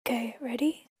Okay,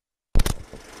 ready?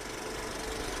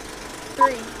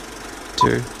 3,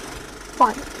 2.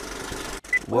 1.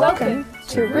 Welcome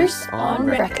to Roost on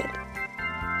Record.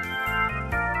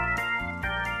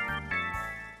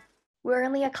 We're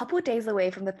only a couple of days away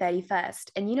from the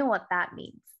 31st, and you know what that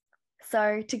means.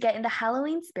 So, to get in the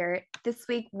Halloween spirit, this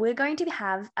week we're going to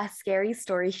have a scary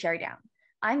story showdown.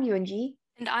 I'm Yunji.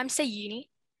 And I'm Sayuni.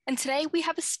 And today we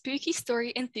have a spooky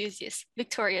story enthusiast,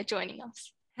 Victoria, joining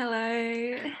us.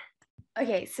 Hello.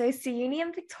 Okay, so Sayuni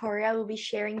and Victoria will be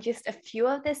sharing just a few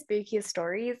of their spookiest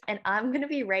stories, and I'm going to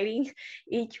be rating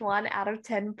each one out of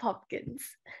 10 pumpkins.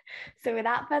 So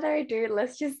without further ado,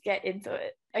 let's just get into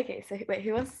it. Okay, so wait,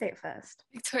 who wants to say it first?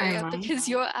 Victoria, Mine. because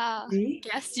you're our Me?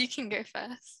 guest, you can go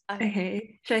first.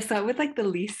 Okay. Should I start with like the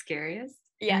least scariest?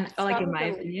 Yeah, Or like start in with my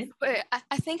the opinion? Wait,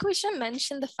 I think we should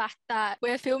mention the fact that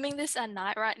we're filming this at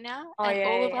night right now, Oh, and yeah,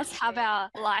 all of yeah, us have our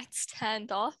lights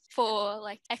turned off for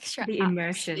like extra The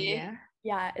immersion, atmosphere. yeah.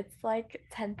 Yeah, it's like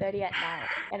 10:30 at night,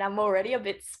 and I'm already a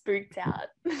bit spooked out.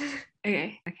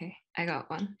 Okay, I got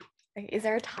one. Okay, is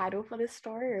there a title for this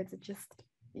story, or is it just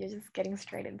you're just getting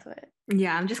straight into it?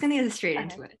 Yeah, I'm just gonna get straight Okay.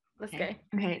 into it. Let's Okay.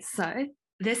 go. Okay, so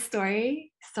this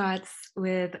story starts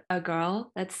with a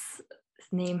girl. Let's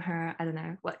name her, I don't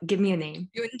know, what, give me a name.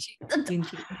 Yunji.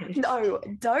 Yunji. Okay. No,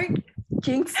 don't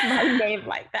jinx my name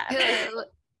like that.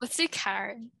 Let's do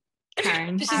Karen.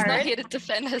 Karen. She's not Karen? here to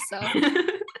defend herself.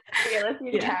 Okay, let's do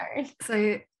Yeah. Karen.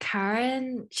 So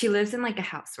Karen, she lives in like a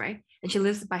house, right? And she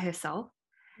lives by herself.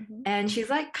 Mhm. And she's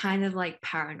like kind of like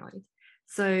paranoid.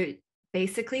 So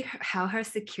basically how her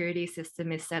security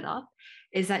system is set up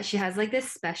is that she has like this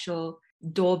special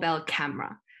doorbell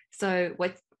camera. So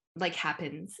what like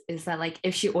happens is that like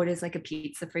if she orders like a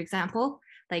pizza, for example,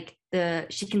 like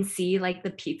she can see like the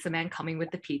pizza man coming with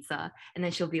the pizza, and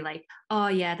then she'll be like, oh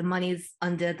yeah, the money's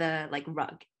under the like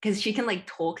rug, because she can like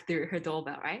talk through her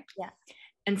doorbell, right? Yeah.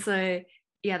 And so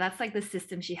yeah, that's like the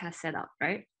system she has set up,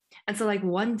 right? And so like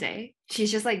one day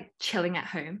she's just like chilling at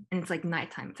home, and it's like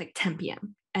nighttime, it's like 10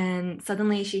 p.m. And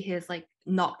suddenly she hears like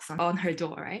knocks on her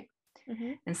door, right?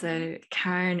 Mhm. And so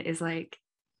Karen is like,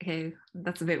 okay,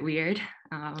 that's a bit weird.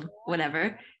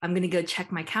 Whatever. I'm gonna go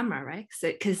check my camera, right?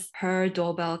 So because her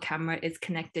doorbell camera is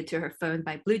connected to her phone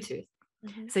by Bluetooth.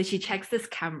 Mhm. So she checks this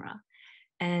camera,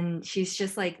 and she's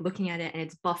just like looking at it, and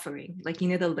it's buffering, like, you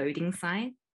know, the loading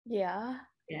sign. Yeah.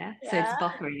 Yeah. So it's Yeah.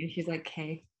 buffering, and she's like,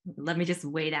 okay, let me just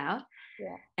wait out.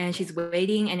 Yeah. And she's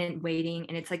waiting and waiting,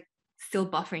 and it's like still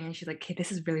buffering, and she's like, okay,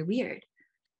 this is really weird.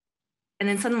 And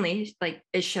then suddenly like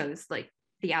it shows like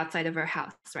the outside of her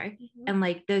house, right? Mhm. And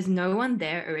like there's no one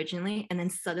there originally, and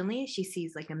then suddenly she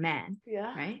sees like a man,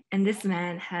 Yeah. right? And this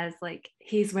man has like,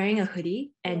 he's wearing a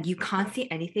hoodie, and Yeah. you can't see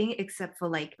anything except for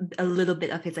like a little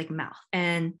bit of his like mouth,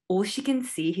 and all she can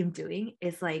see him doing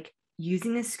is like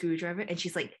using a screwdriver, and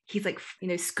he's like, you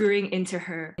know, screwing into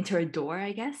her door,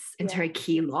 I guess, into Yeah. her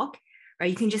key lock,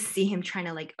 right? You can just see him trying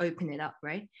to like open it up,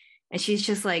 right? And she's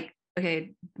just like,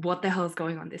 okay, what the hell is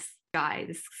going on? This guy,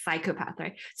 this psychopath,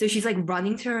 right? So she's like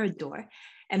running to her door,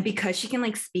 and because she can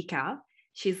like speak out,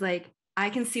 she's like, I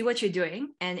can see what you're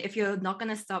doing, and if you're not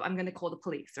gonna stop, I'm gonna call the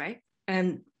police, right?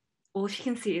 And all she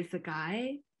can see is the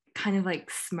guy kind of like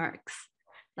smirks,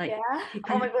 like, Yeah. he Oh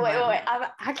kind my of god, wait. smiles. I'm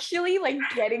actually like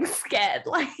getting scared.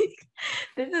 Like,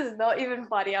 this is not even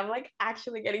funny. I'm like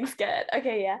actually getting scared.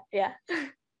 Okay, yeah, yeah.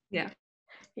 Yeah.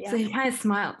 Yeah. So he kind of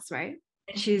smiles, right?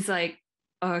 And she's like,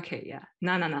 oh, okay, yeah,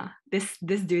 no. This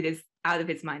dude is out of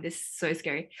his mind. This is so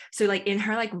scary. So like in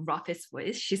her like roughest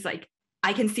voice, she's like,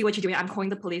 I can see what you're doing. I'm calling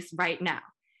the police right now,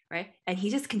 right? And he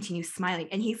just continues smiling,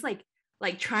 and he's like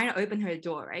trying to open her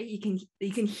door, right? You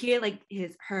can hear like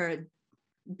her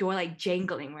door like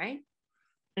jangling, right?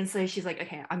 And so she's like,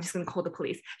 okay, I'm just gonna call the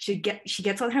police. She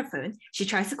gets on her phone. She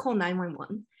tries to call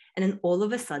 911, and then all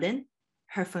of a sudden,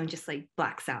 her phone just like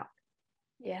blacks out.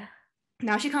 Yeah.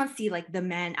 Now she can't see like the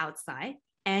man outside,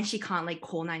 and she can't like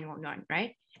call 911,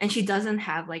 right? And she doesn't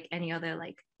have like any other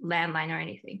like landline or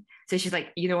anything. So she's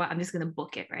like, you know what, I'm just gonna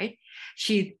book it, right?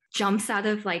 She jumps out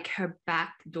of like her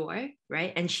back door,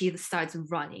 right? And she starts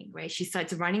running, right? She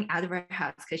starts running out of her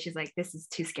house because she's like, this is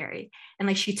too scary. And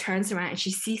like she turns around and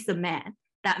she sees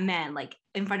that man like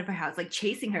in front of her house, like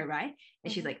chasing her, right?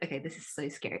 And she's Mhm. like, okay, this is so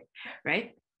scary,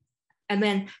 right? And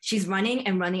then she's running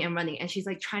and running and running, and she's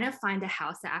like trying to find a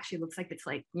house that actually looks like it's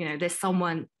like, you know, there's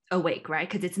someone awake, right?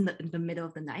 Because it's in the middle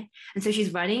of the night. And so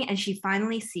she's running, and she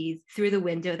finally sees through the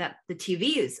window that the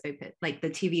TV is open, like the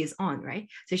TV is on, right?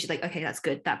 So she's like, okay, that's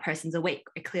good. That person's awake,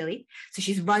 right? Clearly. So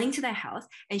she's running to their house,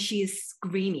 and she is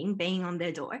screaming, banging on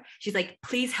their door. She's like,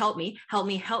 please help me, help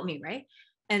me, help me, right?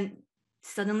 And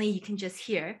suddenly you can just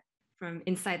hear from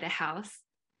inside the house,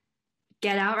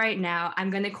 get out right now. I'm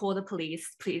going to call the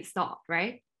police. Please stop,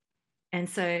 right? And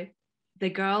so the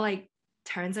girl like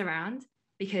turns around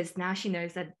because now she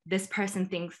knows that this person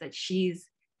thinks that she's,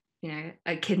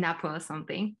 a kidnapper or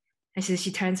something. And so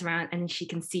she turns around and she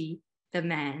can see the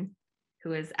man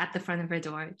who is at the front of her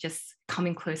door just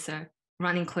coming closer,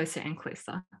 running closer and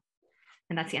closer.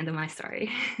 And that's the end of my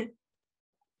story.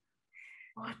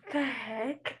 What the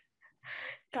heck?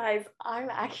 Guys, I'm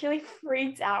actually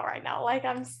freaked out right now. Like,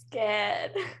 I'm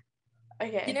scared.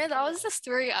 Okay. That was the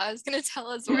story I was gonna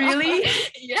tell as well. Really?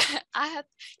 Yeah, I had,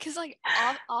 because like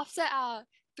after our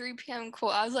 3 p.m. call,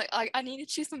 I was like, I need to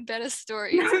choose some better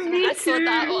stories. And Me I saw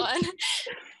that too.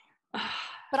 one.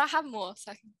 But I have more,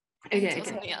 so I can tell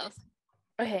something else.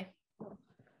 Okay.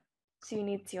 So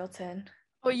it's your turn.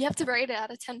 Oh, you have to rate it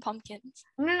out of 10 pumpkins.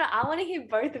 No, I want to hear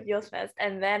both of yours first,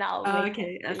 and then I'll. Oh,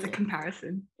 okay, that's a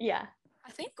comparison. Yeah.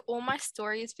 I think all my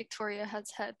stories Victoria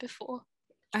has heard before.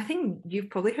 I think you've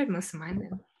probably heard most of mine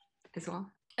then as well.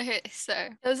 Okay, so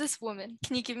there was this woman.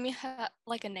 Can you give me her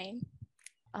like a name?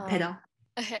 Pitta.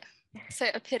 Okay, so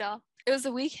a pitta. It was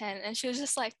a weekend, and she was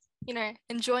just like,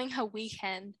 enjoying her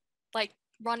weekend, like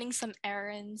running some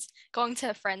errands, going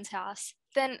to a friend's house.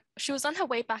 Then she was on her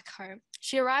way back home.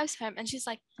 She arrives home and she's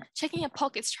like checking her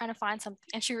pockets, trying to find something,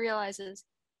 and she realizes,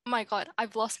 oh my God,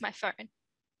 I've lost my phone.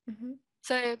 Mm-hmm.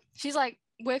 So she's like,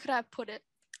 where could I put it?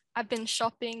 I've been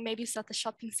shopping, maybe it's at the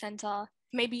shopping center.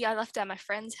 Maybe I left it at my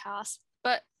friend's house.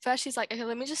 But first she's like, okay,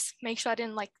 let me just make sure I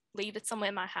didn't like leave it somewhere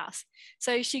in my house.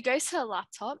 So she goes to her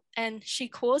laptop and she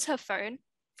calls her phone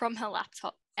from her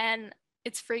laptop, and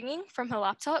it's ringing from her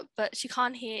laptop, but she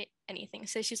can't hear anything.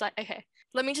 So she's like, okay,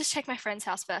 let me just check my friend's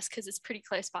house first because it's pretty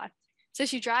close by. So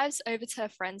she drives over to her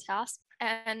friend's house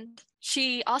and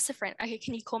she asks her friend, okay,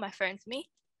 can you call my phone for me?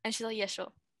 And she's like, yeah,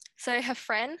 sure. So her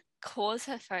friend calls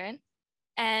her phone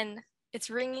and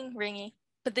it's ringing.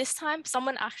 But this time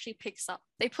someone actually picks up.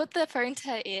 They put the phone to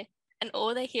her ear and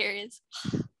all they hear is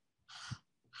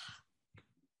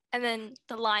and then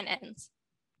the line ends.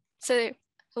 So,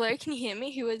 hello, can you hear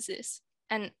me? Who is this?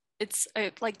 And it's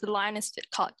like the line is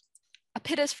cut. A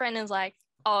Pitta's friend is like,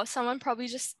 oh, someone probably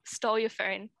just stole your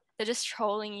phone. They're just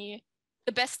trolling you.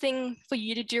 The best thing for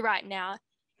you to do right now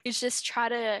is just try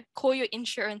to call your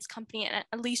insurance company and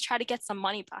at least try to get some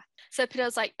money back. So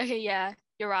Pitta's like, okay, yeah,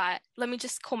 you're right. Let me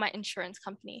just call my insurance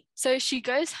company. So she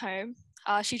goes home.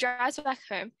 She drives back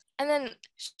home. And then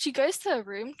she goes to her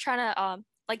room trying to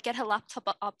like get her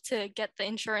laptop up to get the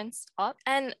insurance up.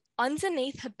 And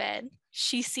underneath her bed,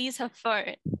 she sees her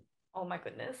phone. Oh my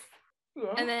goodness.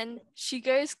 Yeah. And then she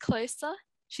goes closer.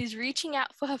 She's reaching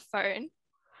out for her phone.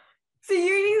 So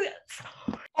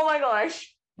oh my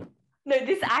gosh. No,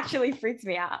 this actually freaks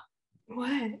me out.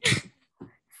 What?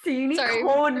 So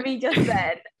called me just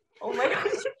then. Oh my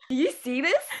gosh. Do you see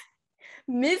this?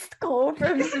 Missed call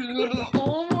from Suyuni.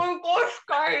 Oh my gosh,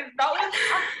 guys. That was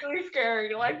actually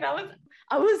scary.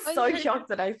 I was so shocked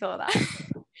that I saw that.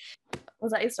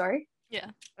 Was that your story?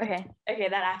 Yeah. Okay,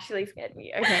 that actually scared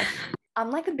me. Okay. I'm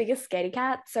like the biggest scaredy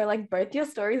cat, so like both your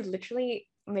stories literally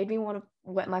made me want to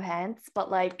wet my pants,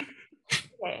 but like,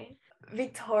 okay.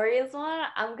 Victoria's one,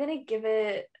 I'm gonna give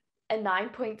it a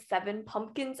 9.7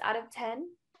 pumpkins out of 10.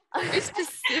 Very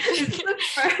specific. The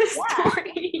first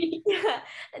story. Yeah.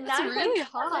 That's really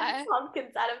high.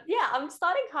 Pumpkins out of, I'm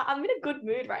starting high. I'm in a good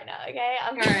mood right now, okay?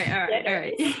 All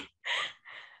right.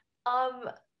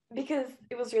 Because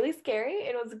it was really scary.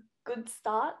 It was a good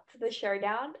start to the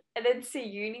showdown. And then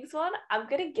Suyuni's one, I'm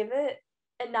gonna give it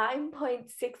a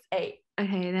 9.68.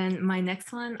 Okay, then my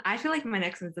next one, I feel like my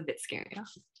next one's a bit scarier.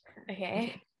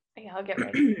 Okay, I'll get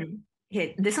ready.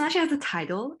 Okay, this one actually has a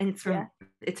title and it's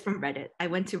from Reddit. I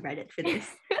went to Reddit for this.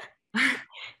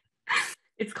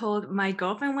 It's called "My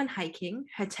Girlfriend Went Hiking.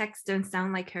 Her texts don't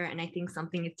sound like her and I think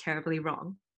something is terribly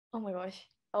wrong." Oh my gosh.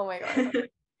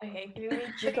 Okay, give me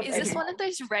Is this one of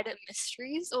those Reddit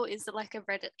mysteries or is it like a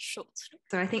Reddit short story?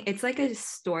 So I think it's like a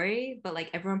story, but like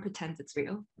everyone pretends it's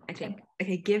real, I think.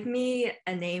 Okay, give me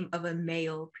a name of a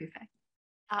male prefect.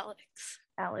 Alex.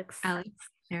 All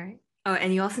right. Oh,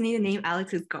 and you also need to name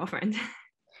Alex's girlfriend.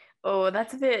 Oh,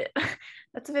 that's a bit of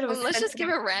a Let's just give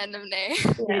a random name.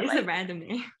 Yeah, it's a random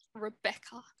name.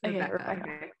 Rebecca. Rebecca.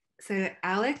 Okay. So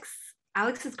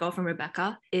Alex's girlfriend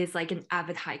Rebecca is like an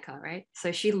avid hiker, right?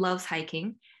 So she loves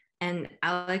hiking, and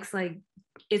Alex like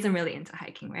isn't really into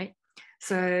hiking, right?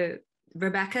 So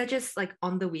Rebecca just like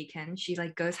on the weekend, she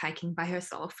like goes hiking by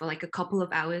herself for like a couple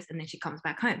of hours and then she comes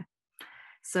back home.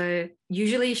 So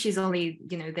usually she's only,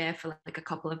 there for like a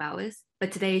couple of hours,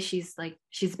 but today she's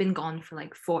been gone for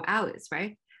like 4 hours,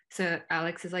 right? So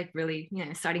Alex is like really,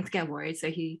 starting to get worried.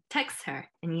 So he texts her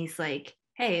and he's like,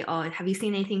 hey, have you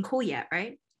seen anything cool yet,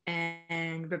 right?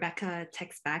 And Rebecca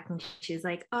texts back and she's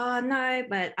like, oh no,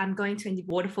 but I'm going to a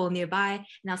waterfall nearby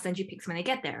and I'll send you pics when I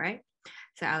get there, right?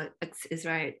 So Alex is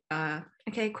right.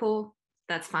 Okay, cool.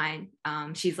 That's fine.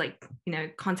 She's like,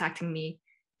 contacting me.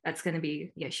 That's gonna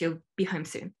be, she'll be home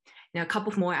soon. A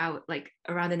couple more hours, like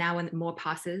around an hour more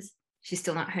passes. She's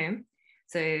still not home.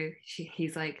 So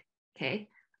he's like, okay,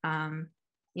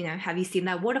 have you seen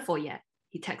that waterfall yet?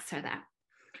 He texts her that.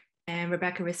 And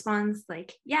Rebecca responds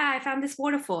like, yeah, I found this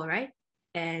waterfall, right?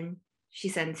 And she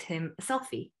sends him a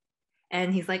selfie.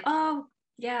 And he's like, oh,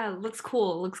 yeah, looks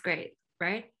cool, looks great,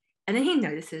 right? And then he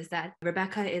notices that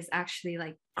Rebecca is actually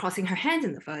like crossing her hands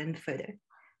in the photo.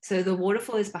 So the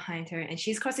waterfall is behind her and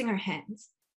she's crossing her hands.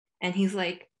 And he's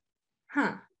like,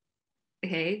 huh,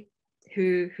 okay,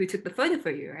 who took the photo for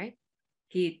you, right?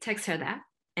 He texts her that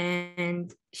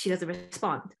and she doesn't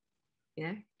respond,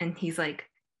 And he's like,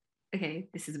 okay,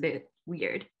 this is a bit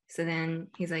weird. So then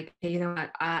he's like, hey, you know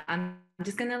what? I'm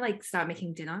just gonna like start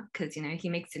making dinner because he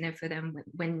makes dinner for them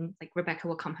when like Rebecca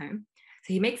will come home.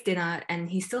 So he makes dinner and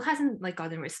he still hasn't like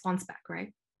gotten a response back,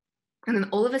 right? And then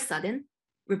all of a sudden,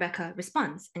 Rebecca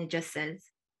responds and it just says,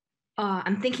 oh,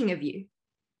 I'm thinking of you.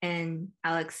 And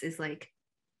Alex is like,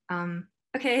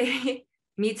 okay,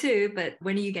 me too, but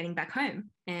when are you getting back home?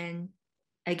 And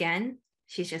again,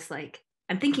 she's just like,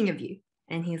 I'm thinking of you.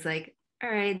 And he's like, all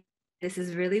right, this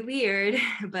is really weird,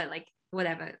 but like,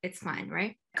 whatever, it's fine,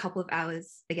 right? A couple of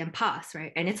hours again pass,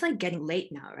 right? And it's like getting late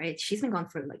now, right? She's been gone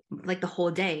for like the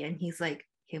whole day. And he's like,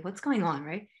 hey, what's going on,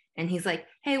 right? And he's like,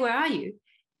 hey, where are you?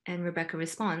 And Rebecca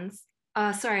responds,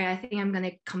 sorry, I think I'm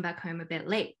gonna come back home a bit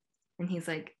late. And he's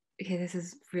like, okay, this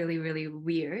is really, really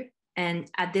weird. And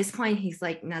at this point, he's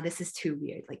like, no, this is too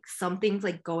weird. Like something's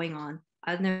like going on.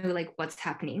 I don't know like what's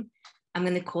happening. I'm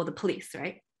gonna call the police,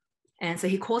 right? And so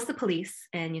he calls the police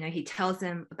and, he tells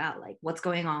them about like what's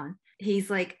going on.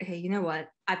 He's like, okay, you know what?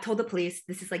 I've told the police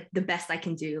this is like the best I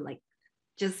can do. Like,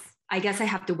 just, I guess I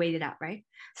have to wait it out, right?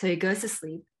 So he goes to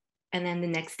sleep. And then the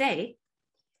next day,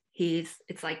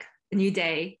 it's like a new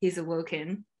day. He's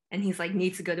awoken and he's like,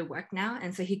 needs to go to work now.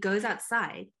 And so he goes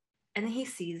outside and then he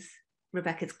sees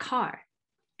Rebecca's car.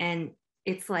 And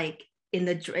it's like in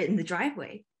the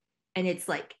driveway. And it's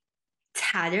like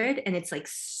tattered and it's like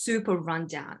super run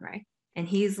down, right? And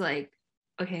he's like,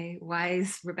 okay, why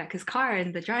is Rebecca's car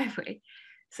in the driveway?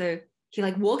 So he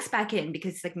like walks back in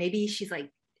because like maybe she's like,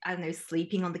 I don't know,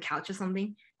 sleeping on the couch or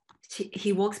something.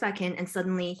 He walks back in and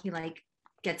suddenly he like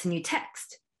gets a new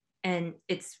text and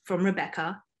it's from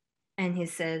Rebecca. And he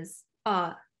says,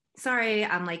 oh, sorry,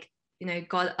 I'm like,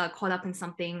 got caught up in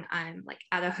something. I'm like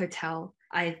at a hotel.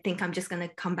 I think I'm just going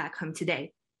to come back home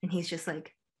today. And he's just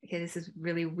like, okay, this is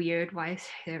really weird. Why is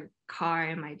there a car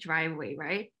in my driveway,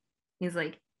 right? He's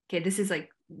like, okay, this is like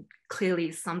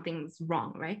clearly something's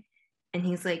wrong, right? And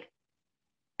he's like,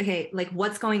 okay, like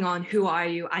what's going on? Who are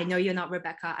you? I know you're not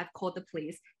Rebecca. I've called the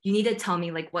police. You need to tell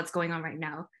me like what's going on right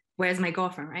now. Where's my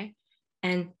girlfriend, right?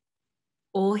 And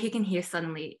all he can hear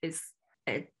suddenly is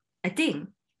a ding,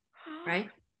 right?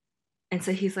 And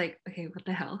so he's like, okay, what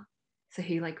the hell? So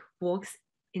he like walks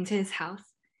into his house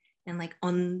and like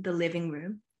on the living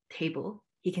room table,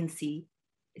 he can see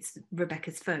it's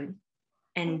Rebecca's phone.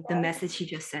 And the message she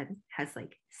just said has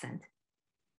like sent.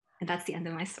 And that's the end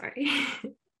of my story.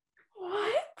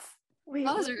 What? Wait,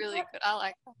 That was what really good. I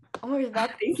like that. Oh,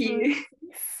 that's Thank you.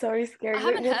 so scary. I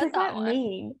haven't what heard does that that one.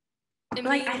 mean? It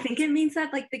Like I means think it means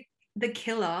that like the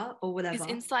killer or whatever he's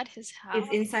inside his house. is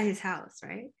inside his house,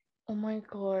 right? Oh my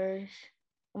gosh.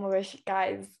 Oh my gosh,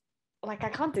 guys. Like I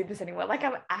can't do this anymore. Like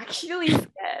I'm actually scared.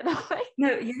 Like,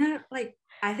 No, like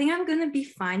I think I'm gonna be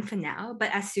fine for now,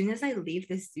 but as soon as I leave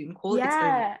this Zoom call, it's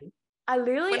yeah. over. I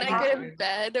literally When I go to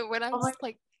bed, when I'm Oh my- just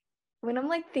like, when I'm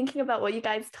like thinking about what you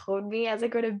guys told me as I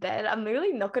go to bed, I'm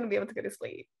literally not gonna be able to go to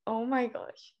sleep. Oh my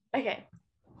gosh. Okay.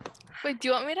 wait, do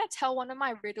you want me to tell one of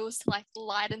my riddles to like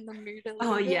lighten the mood a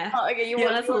little Oh bit? yeah. Oh, okay. Yeah,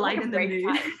 let's you want lighten the break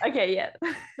mood. time. Okay, yeah.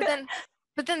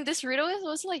 But then this riddle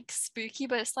was like spooky,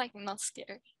 but it's like not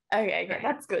scary. okay, Right.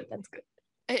 that's good. That's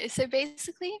good. So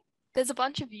basically, there's a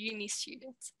bunch of uni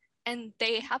students, and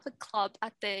they have a club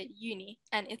at their uni,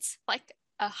 and it's like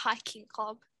a hiking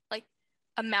club, like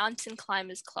a mountain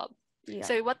climbers club. Yeah.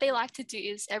 So what they like to do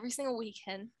is every single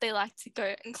weekend they like to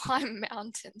go and climb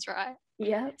mountains, right?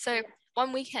 yeah. So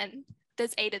one weekend,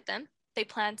 there's 8 of them. They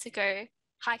plan to go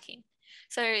hiking.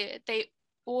 So they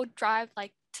all drive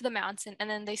like to the mountain and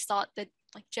then they start the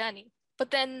like journey.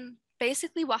 But then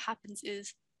basically what happens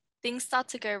is things start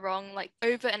to go wrong like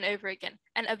over and over again.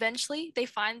 And eventually they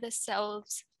find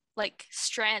themselves like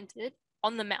stranded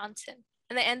on the mountain.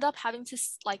 And they end up having to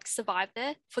like survive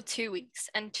there for 2 weeks.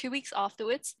 And 2 weeks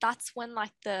afterwards, that's when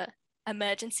like the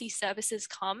emergency services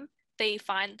come, they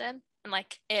find them and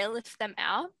like airlift them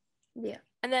out. Yeah.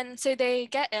 And then so they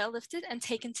get airlifted and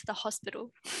taken to the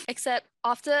hospital. Except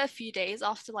after a few days,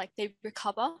 after like they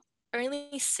recover,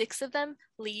 only 6 of them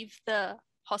leave the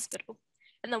hospital.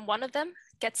 And then one of them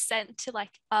gets sent to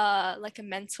like a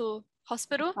mental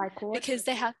hospital because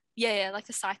they have like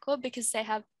a psych ward because they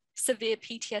have severe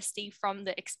PTSD from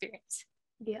the experience.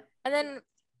 Yeah. And then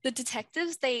the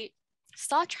detectives, they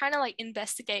start trying to like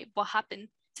investigate what happened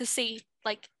to see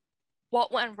like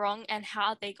what went wrong and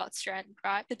how they got stranded,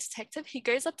 right? The detective, he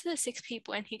goes up to the 6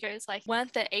 people and he goes like,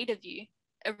 weren't there 8 of you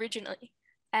originally?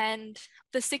 And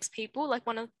the 6 people, like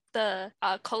one of the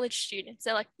college students,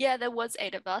 they're like, yeah, there was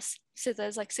 8 of us. So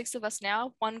there's like 6 of us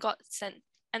now. One got sent,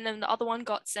 and then the other one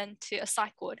got sent to a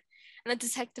psych ward. And the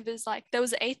detective is like, there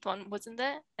was an 8th one, wasn't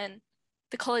there? And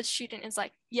the college student is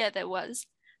like, yeah, there was.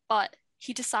 But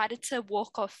he decided to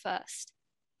walk off first.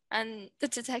 And the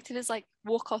detective is like,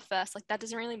 walk off first. Like, that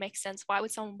doesn't really make sense. Why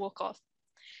would someone walk off?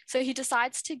 So he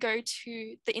decides to go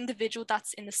to the individual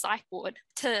that's in the psych ward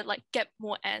to like get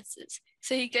more answers.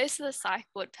 So he goes to the psych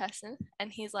ward person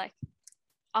and he's like,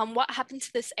 what happened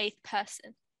to this 8th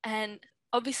person? And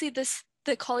obviously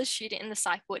the college student in the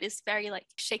psych ward is very like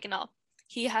shaken up.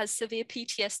 He has severe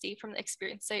PTSD from the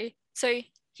experience. So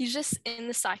he's just in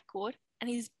the psych ward and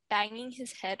he's banging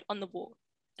his head on the wall.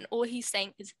 And all he's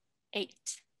saying is 8,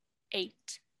 8,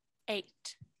 8,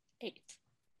 8.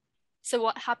 So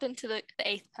what happened to the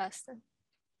 8th person?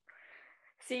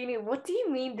 Seenie, what do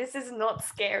you mean this is not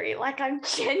scary? Like, I'm I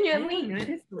genuinely didn't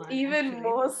notice one, even actually.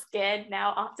 more scared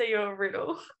now after your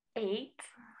riddle. 8.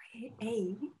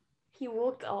 8. He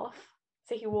walked off.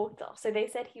 So he walked off. So they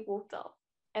said he walked off.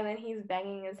 And then he's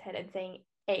banging his head and saying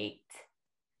 8.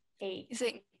 8. He's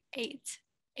saying 8,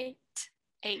 8,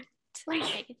 8,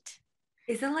 Like- 8.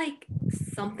 Is it like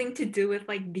something to do with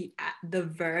like the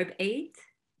verb 8?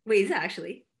 Wait, is it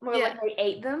actually? More Yeah. like they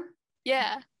ate them?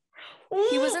 Yeah.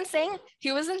 He wasn't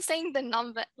saying the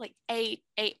number like 8,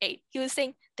 8, 8. He was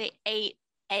saying they ate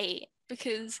 8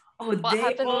 because Oh, what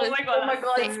happened was Oh my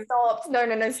god, so- stop.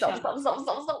 No, stop, Shut stop, stop,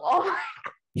 stop, stop. Oh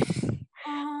my,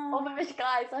 Oh, oh my gosh,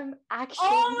 guys, I'm actually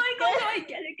oh my god, scared. I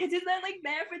get it. Because they're like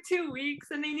there for 2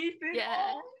 weeks and they need food.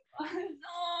 Yeah. Oh, no.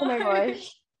 Oh my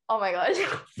gosh. Oh my gosh.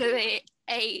 so they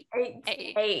ate 8.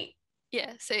 8. 8.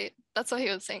 Yeah, so that's what he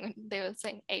was saying when they were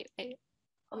saying 8, 8.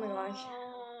 Oh my gosh.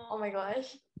 Oh my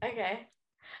gosh. Okay.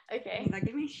 Okay. That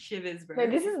gave me shivers, bro. No,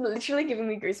 this is literally giving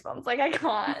me goosebumps. Like, I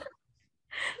can't.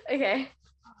 Okay.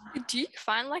 Do you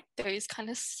find like those kind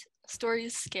of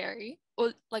stories scary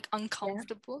or like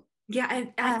uncomfortable? Yeah,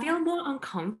 I feel more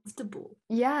uncomfortable.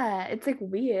 Yeah, it's like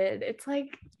weird. It's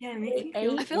like, Yeah, it makes me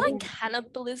feel. I feel like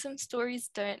cannibalism stories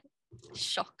don't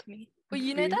shock me. Well,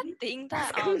 you know that Really? thing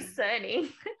that's that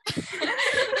concerning.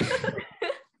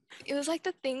 it was like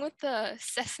the thing with the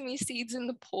sesame seeds in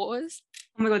the paws.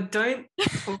 Oh my god, don't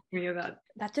talk to me about.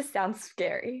 That just sounds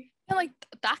scary. Yeah, like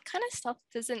that kind of stuff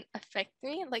doesn't affect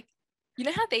me. Like, you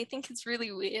know how they think it's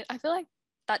really weird? I feel like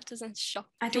that doesn't shock.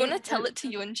 I Do you want think to tell that- it to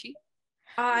Yunji?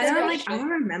 I Yeah, don't like. sure. I don't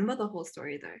remember the whole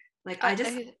story though. Like I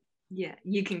just. Okay. Yeah,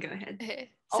 you can go ahead.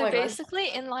 Okay. Oh So my gosh. basically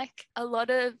in like a lot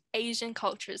of Asian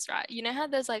cultures, right? You know how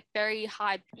there's like very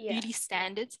high Yeah. beauty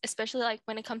standards, especially like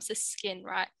when it comes to skin,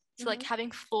 right? So like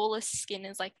having flawless skin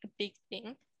is like a big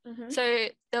thing. Mhm. So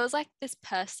there was like this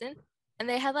person and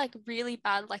they had like really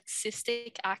bad like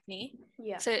cystic acne.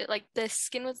 Yeah. So like their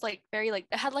skin was like very like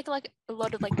they had like a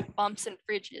lot of like bumps and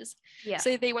ridges. Yeah.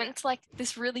 So they went to like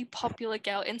this really popular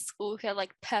girl in school who had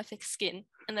like perfect skin.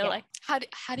 And they're Yeah. like,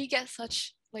 how do you get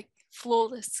such like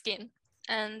flawless skin?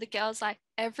 And the girl's like,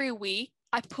 every week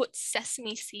I put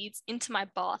sesame seeds into my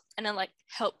bath and it like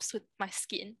helps with my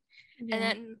skin. Yeah. And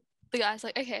then the guy's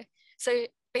like, okay. So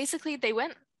basically they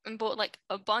went and bought like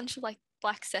a bunch of like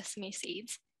black sesame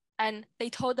seeds and they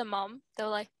told the mom, they were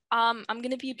like, I'm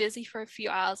gonna be busy for a few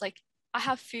hours. Like I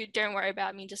have food, don't worry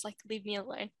about me, just like leave me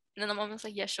alone. And then the mom was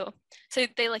like, yeah, sure. So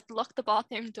they like lock the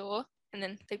bathroom door and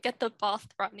then they get the bath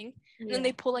running and then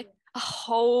they pour like a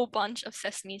whole bunch of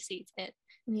sesame seeds in.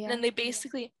 yeah. And then they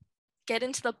basically get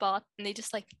into the bath and they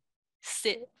just like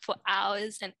sit for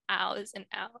hours and hours and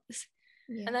hours.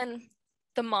 yeah. And then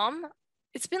the mom,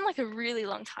 it's been like a really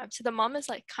long time. So the mom is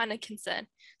like kind of concerned.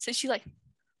 So she like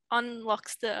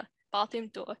unlocks the bathroom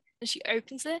door and she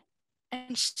opens it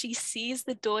and she sees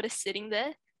the daughter sitting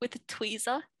there with a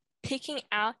tweezer picking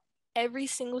out every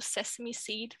single sesame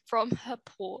seed from her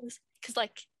paws. Because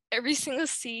like every single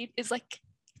seed is like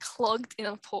clogged in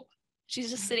a paw. She's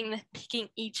just sitting there picking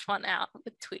each one out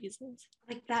with tweezers.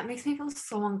 Like that makes me feel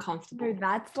so uncomfortable. No,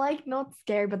 that's like not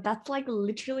scary, but that's like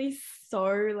literally so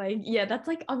like, yeah, that's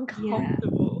like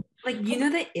uncomfortable. Like, you know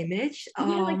the image? Yeah,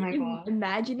 Oh like my god.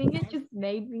 imagining it just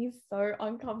made me so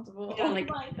uncomfortable. Yeah, Oh like,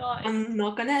 my god. I'm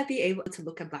not gonna be able to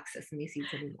look at Black Sesame Seeds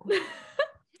anymore.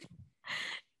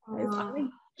 Guys, I'm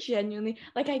like genuinely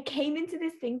like I came into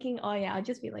this thinking, oh yeah, I'll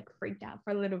just be like freaked out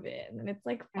for a little bit, and then it's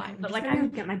like fine. I'm But just like gonna I'm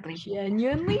get my blanket.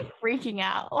 genuinely freaking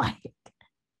out. Like,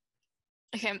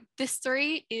 Okay, this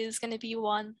story is going to be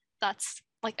one that's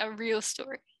like a real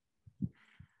story.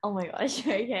 oh my gosh.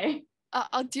 Okay.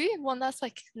 I'll do one that's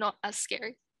like not as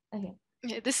scary. Okay.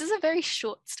 Okay, this is a very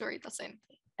short story. That's the only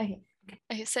thing. Okay.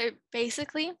 Okay, so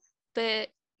basically,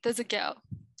 there's a girl,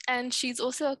 and she's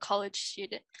also a college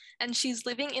student, and she's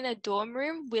living in a dorm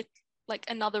room with like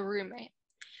another roommate.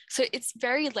 So it's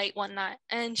very late one night,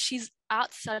 and she's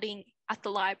out studying at the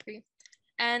library.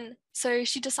 And so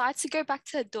she decides to go back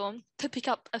to her dorm to pick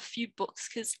up a few books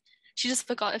because she just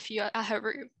forgot a few at her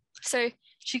room. So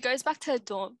she goes back to her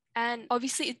dorm, and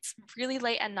obviously it's really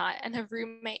late at night and her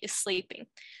roommate is sleeping.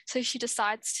 So she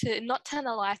decides to not turn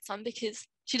the lights on because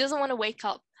she doesn't want to wake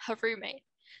up her roommate.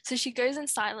 So she goes in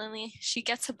silently, she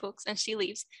gets her books and she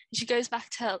leaves. And she goes back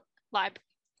to her library.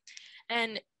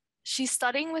 And she's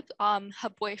studying with her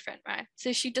boyfriend, right?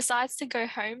 So she decides to go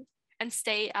home and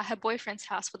stay at her boyfriend's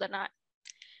house for the night.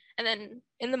 And then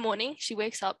in the morning, she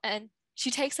wakes up and she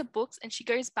takes her books and she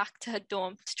goes back to her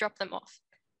dorm to drop them off.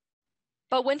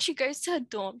 But when she goes to her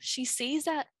dorm, she sees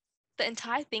that the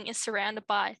entire thing is surrounded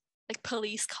by like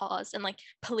police cars and like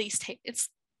police tape. It's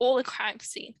all a crime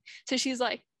scene. So she's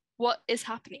like, what is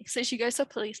happening? So she goes to a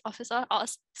police officer,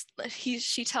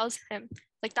 she tells him,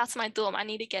 like, that's my dorm, I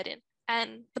need to get in.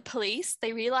 And the police,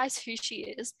 they realize who she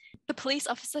is. The police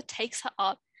officer takes her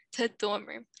up to her dorm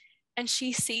room and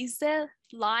she sees there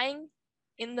lying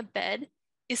in the bed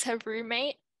is her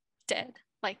roommate dead,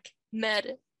 like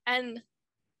murdered. And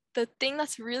the thing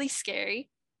that's really scary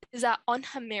is that on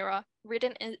her mirror,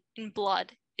 written in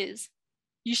blood, is,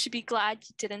 you should be glad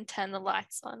you didn't turn the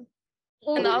lights on.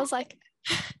 And I was like,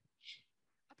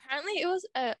 apparently it was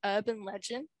an urban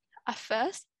legend at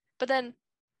first, but then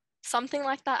something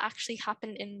like that actually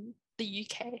happened in the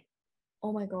UK.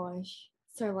 oh my gosh.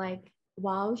 So like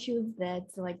while she was there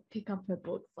to like pick up her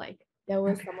books, like there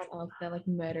was someone else there like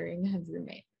murdering her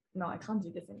roommate. No, I can't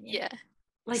do this anymore. Yeah.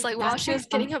 It's like while that's she was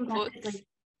getting her something that books. could, like,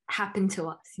 happen to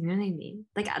us, you know what I mean?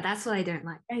 Like, that's what I don't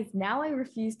like. Guys, now I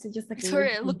refuse to just like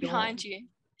Victoria, leave the look door. behind you.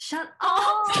 Shut up,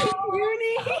 Oh,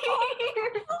 Uni.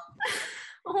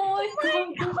 Oh my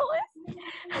god.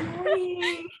 Oh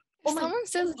my- Someone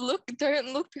says, look,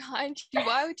 don't look behind you.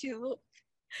 Why would you look?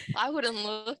 I wouldn't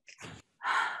look.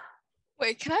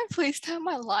 Wait, can I please turn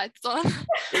my lights on?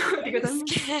 I'm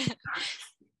scared.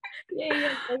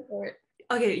 yeah, go for it.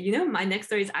 Okay, you know, my next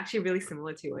story is actually really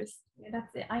similar to yours. Yeah,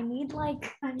 that's it. I need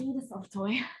a soft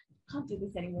toy. Can't do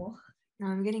this anymore. No,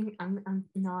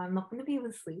 I'm not gonna be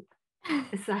able to sleep.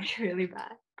 It's actually really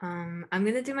bad. I'm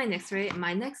gonna do my next story.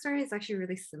 My next story is actually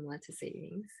really similar to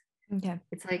Savings. Okay.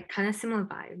 It's like kind of similar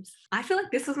vibes. I feel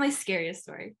like this was my scariest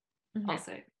story. Okay.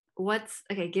 Also,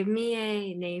 okay, give me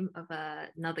a name of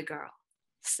another girl.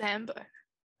 Sambo.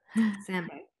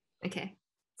 Sambo. Okay.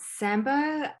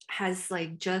 Sambo has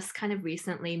like just kind of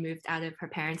recently moved out of her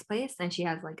parents' place and she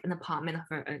has like an apartment of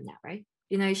her own now, right?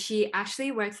 You know, she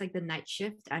actually works like the night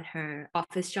shift at her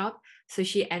office job. So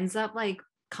she ends up like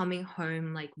coming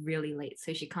home like really late.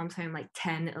 So she comes home like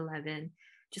 10, 11,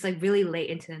 just like really late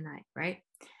into the night, right?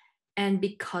 And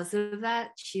because of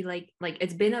that, she like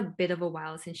it's been a bit of a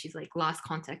while since she's like last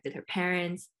contacted her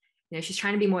parents. You know, she's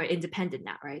trying to be more independent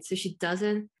now, right? So she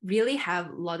doesn't really have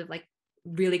a lot of like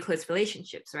really close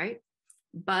relationships, right?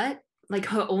 But like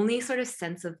her only sort of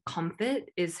sense of comfort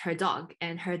is her dog,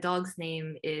 and her dog's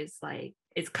name is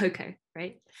it's Coco,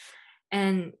 right?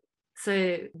 And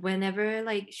so whenever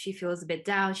like she feels a bit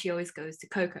down, she always goes to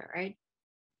Coco, right?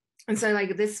 And so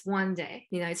like this one day,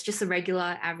 you know, it's just a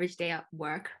regular average day at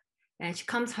work, and she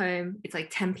comes home, it's like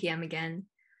 10 p.m. again,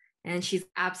 and she's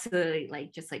absolutely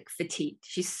like just like fatigued.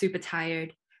 She's super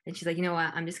tired. And she's like, you know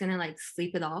what? I'm just gonna like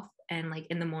sleep it off, and like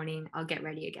in the morning I'll get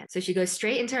ready again. So she goes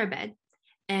straight into her bed.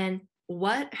 And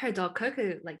what her dog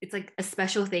Coco, like, it's like a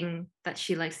special thing that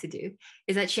she likes to do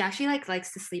is that she actually like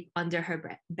likes to sleep under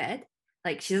her bed.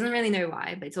 Like she doesn't really know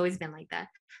why, but it's always been like that.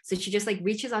 So she just like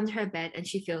reaches under her bed and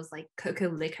she feels like Coco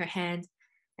lick her hand,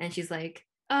 and she's like,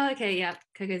 oh, okay, yeah,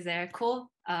 Coco's there,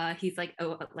 cool. He's like,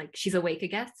 oh, like she's awake, I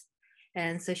guess.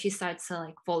 And so she starts to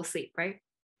like fall asleep, right?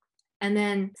 And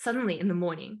then suddenly in the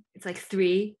morning, it's like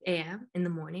 3 a.m. in the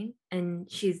morning, and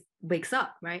she wakes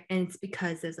up, right? And it's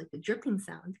because there's like a dripping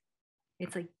sound.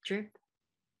 It's like drip,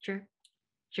 drip,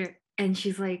 drip. And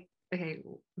she's like, okay,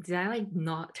 did I like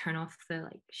not turn off the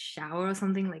like shower or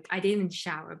something? Like I didn't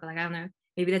shower, but like I don't know.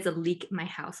 maybe there's a leak in my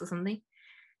house or something.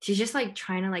 She's just like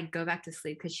trying to like go back to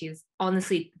sleep because she's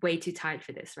honestly way too tired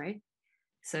for this, right?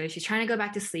 So she's trying to go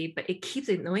back to sleep, but it keeps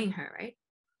annoying her, right?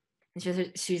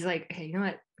 And she's like, okay, you know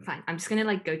what? Fine. I'm just gonna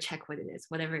like go check what it is,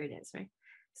 whatever it is, right?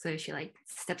 So she like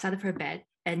steps out of her bed,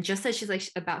 and just as she's like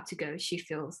about to go, she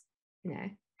feels,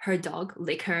 her dog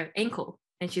lick her ankle,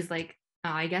 and she's like, oh,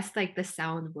 I guess like the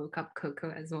sound woke up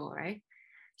Coco as well, right?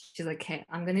 She's like, okay,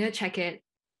 I'm gonna go check it,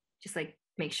 just like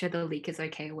make sure the leak is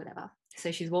okay or whatever.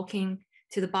 So she's walking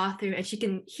to the bathroom, and she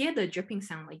can hear the dripping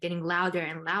sound like getting louder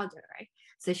and louder, right?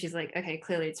 So she's like, okay,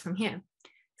 clearly it's from here.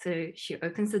 So she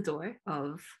opens the door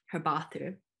of her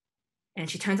bathroom and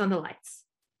she turns on the lights.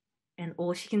 And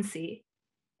all she can see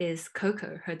is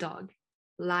Coco, her dog,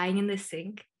 lying in the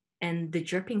sink. And the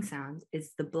dripping sound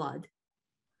is the blood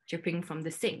dripping from the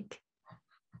sink.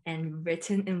 And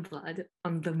written in blood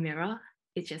on the mirror,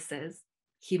 it just says,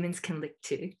 humans can lick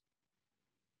too.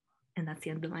 And that's the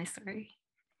end of my story.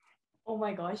 Oh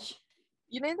my gosh.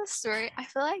 You know the story? I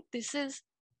feel like this is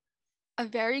a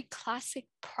very classic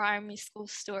primary school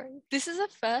story. This is the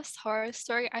first horror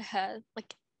story I heard,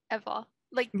 like, ever.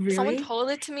 Like, someone Really? told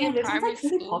it to me Yeah, in this is primary like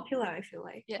really school. popular, I feel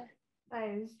like. Yeah.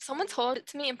 Guys. Someone told it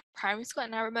to me in primary school,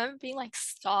 and I remember being like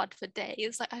scarred for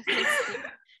days. Like, I couldn't sleep.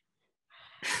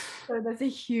 So there's a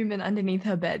human underneath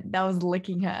her bed that was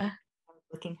licking her. I was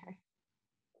looking her.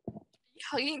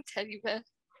 Hugging teddy bear.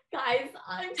 Guys,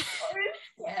 I'm so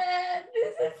scared.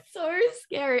 This is so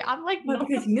scary. I'm like, No, not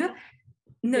because no,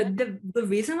 Yeah. the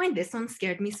reason why this one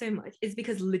scared me so much is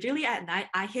because literally at night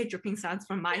I hear dripping sounds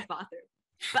from my bathroom,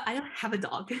 but I don't have a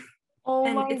dog. Oh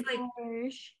And my it's like-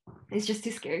 gosh. It's just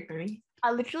too scary for me. I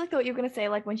literally thought you were gonna say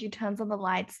like when she turns on the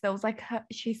lights, there was like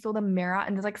she saw the mirror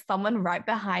and there's like someone right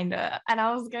behind her, and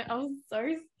I was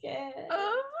so scared.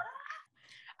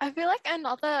 I feel like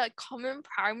another common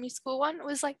primary school one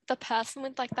was like the person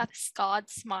with like that scarred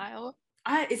smile.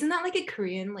 Isn't that like a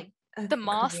Korean like The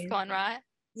mask Korean- one, right?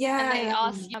 Yeah. And they that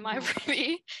ask, one. am I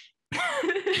pretty? Oh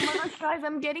my gosh, guys,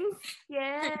 I'm getting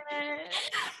scared.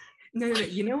 No.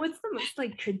 You know what's the most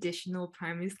like traditional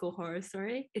primary school horror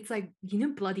story? It's like,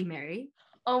 Bloody Mary.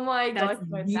 Oh my gosh, That's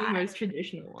no, the that- most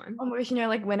traditional one. Oh my gosh,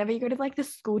 like whenever you go to like the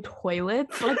school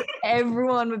toilets, like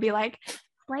everyone would be like,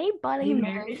 play Bloody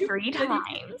Mary 3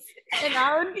 times. And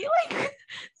I would be like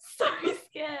so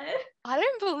scared. I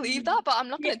don't believe that, but I'm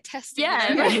not going to test it. Yeah,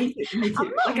 you know? like- Me too.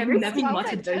 I'm not Like I've risking never it. watched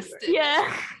I'm those. gonna test it.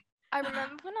 Yeah. I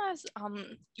remember when I was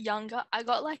younger, I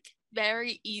got like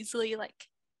very easily like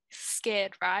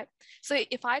scared, right? So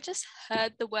if I just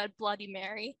heard the word Bloody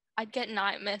Mary, I'd get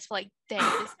nightmares for like days.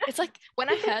 It's like when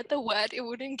I heard the word, it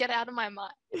wouldn't get out of my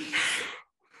mind.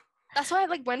 That's why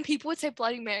like when people would say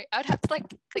Bloody Mary, I'd have to like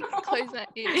close my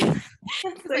ears.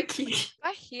 That's so Like, cute. If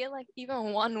I hear like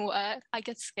even one word, I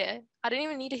get scared. I don't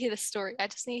even need to hear the story. I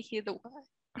just need to hear the word.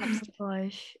 Oh my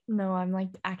gosh. No, I'm like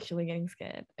actually getting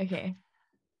scared. Okay.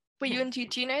 But do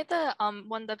you know the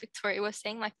one that Victoria was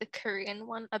saying, like the Korean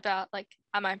one about like,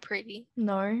 am I pretty?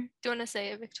 No. Do you want to say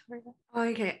it, Victoria? Oh,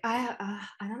 okay. I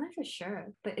don't know for sure,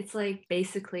 but it's like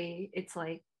basically it's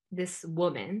like this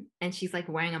woman and she's like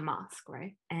wearing a mask,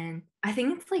 right? And I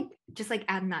think it's like just like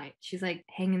at night she's like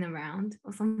hanging around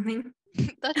or something.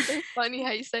 That's so funny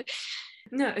how you said.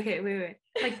 No, okay,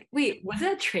 wait, was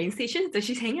it a train station? Does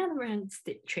she's hanging out around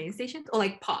train stations or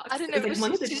like parks? I don't know. It's, like, But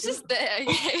one of the she's two. just there.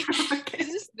 Okay? Okay.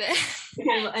 She's just there.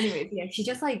 Okay, well, anyways, yeah, she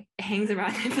just like hangs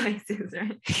around in places,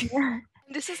 right? Yeah.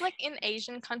 This is like in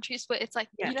Asian countries where it's like,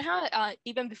 Yeah. you know how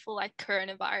even before like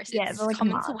coronavirus, Yeah, it's they're, like,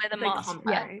 common mask. to wear the It's, like, mask, common,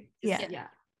 right? right? Yeah. Yeah.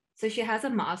 So she has a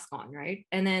mask on, right?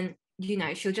 And then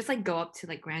she'll just like go up to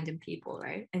like random people,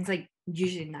 right? And it's like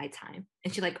usually nighttime,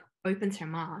 and she like opens her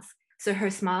mask. So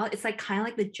her smile, it's like kind of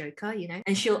like the Joker,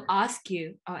 and she'll ask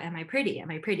you, "Oh, am I pretty?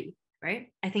 Am I pretty?" Right?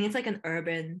 I think it's like an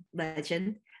urban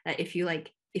legend that if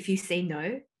you say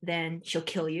no, then she'll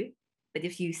kill you. But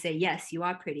if you say yes, you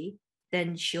are pretty,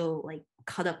 then she'll like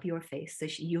cut up your face so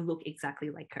you look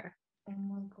exactly like her. Oh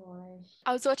my gosh.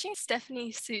 I was watching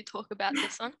Stephanie Sue talk about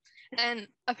this one, and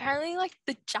apparently like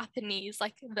the Japanese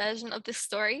like version of this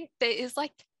story, there is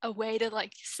like a way to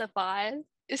like survive.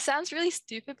 It sounds really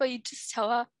stupid, but you just tell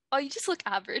her, oh, you just look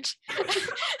average.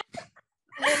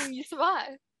 And then you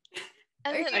survive.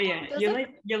 And then Oh yeah, there's,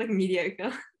 you're like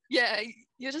mediocre. yeah,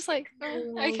 you're just like,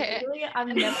 okay. Literally, I'm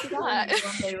And never that's gonna that.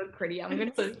 say they look pretty. I'm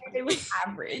gonna say they look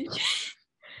average.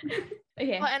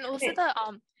 Okay. Oh, and also Okay.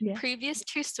 the Yeah. previous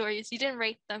 2 stories, you didn't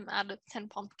rate them out of 10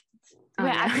 pumpkins. Oh,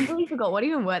 Wait, I yeah. completely forgot. What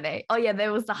even were they? Oh yeah,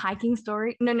 there was the hiking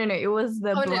story. No. It was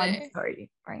the Oh, no, blood no. story,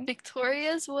 right?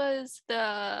 Victoria's was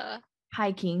the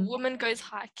Hiking woman goes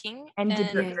hiking, and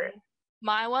and the, Yeah.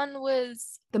 my one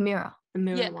was the mirror. The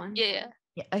mirror yeah, one. yeah,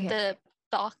 Yeah. Okay. the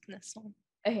darkness one.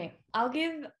 Okay, I'll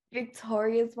give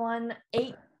Victoria's one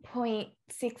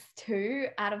 8.62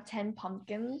 out of 10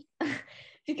 pumpkins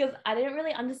because I didn't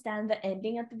really understand the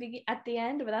ending at the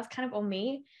end, but that's kind of on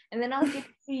me. And then I'll give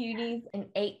Uni's an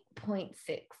 8.6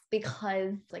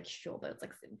 because like sure, but it's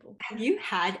like simple. Have you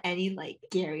had any like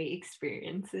scary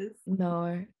experiences?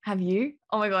 No. Have you?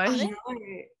 Oh my gosh. I No.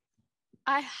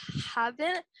 I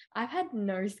haven't. I've had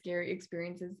no scary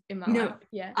experiences in my No, life.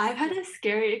 Yeah. I've had a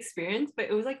scary experience, but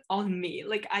it was like on me.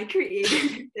 Like I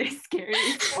created this scary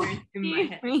experience in my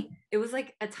head. It was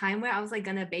like a time where I was like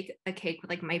gonna bake a cake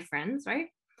with like my friends, right?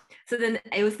 So then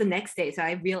it was the next day. So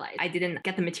I realized I didn't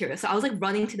get the materials. So I was like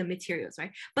running to the materials,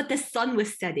 right? But the sun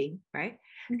was setting, right?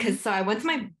 Because so I went to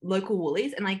my local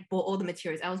Woolies and like bought all the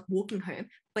materials. I was walking home,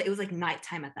 but it was like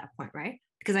nighttime at that point, right?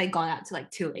 Because I had gone out to like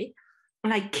too late.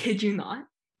 And I kid you not,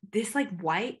 this like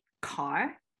white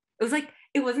car, it was like,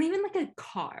 it wasn't even like a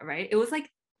car, right? It was like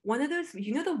one of those,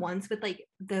 you know, the ones with like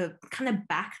the kind of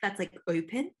back that's like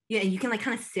open. Yeah, and you can like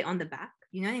kind of sit on the back.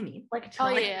 You know what I mean? Like a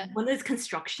Oh truck. yeah. One of those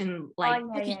construction like yeah,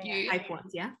 Like yeah, a yeah. U. type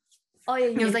ones, yeah. Oh yeah,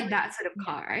 And it was like that sort of Yeah.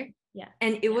 car, right? Yeah.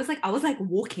 And it was like I was like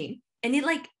walking and it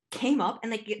like came up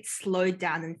and like it slowed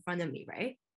down in front of me,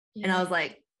 right? And I was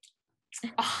like,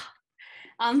 oh,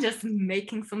 I'm just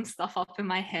making some stuff up in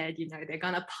my head, you know, they're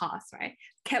gonna pass, right?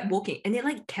 Kept walking and it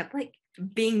like kept like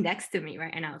being next to me,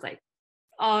 right? And I was like,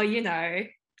 oh, you know,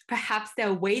 perhaps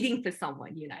they're waiting for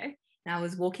someone, you know? And I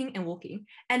was walking and walking.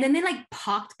 And then they like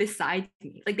parked beside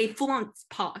me. Like they full on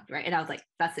parked, right? And I was like,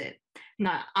 that's it.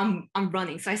 No, I'm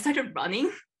running. So I started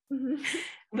running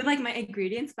with like my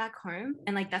ingredients back home.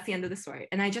 And like that's the end of the story.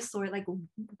 And I just saw it like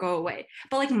go away.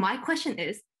 But like my question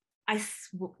is,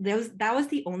 that was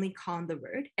the only car on the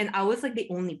road and I was like the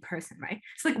only person, right?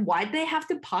 So like why'd they have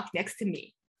to park next to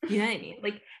me? You know what I mean?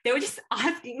 Like they were just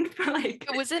asking for like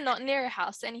Was it not near a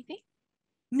house or anything?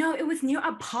 no, it was near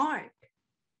a park.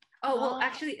 Oh well, Oh.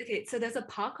 actually, okay. So there's a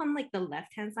park on like the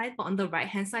left hand side, but on the right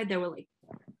hand side there were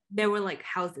like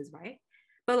houses, right?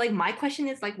 But like my question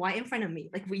is like, why in front of me?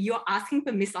 Like you're asking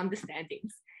for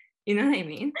misunderstandings. You know what I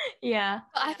mean? Yeah.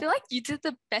 But I feel like you did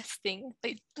the best thing.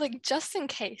 Like just in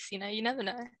case, you know, you never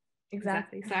know.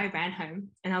 Exactly. So I ran home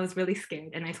and I was really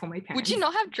scared and I told my parents. Would you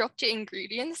not have dropped your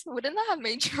ingredients? Wouldn't that have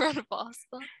made you run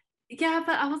faster? Yeah,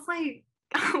 but I was like,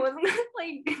 I wasn't gonna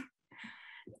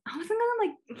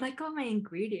like let go of my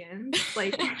ingredients.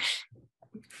 Like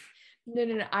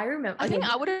No. I remember. I think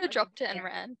okay, I would have dropped it and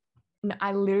ran. No,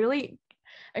 I literally,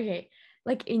 okay,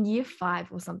 like in year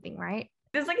 5 or something, right?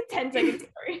 There's like a 10-second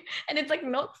story, and it's like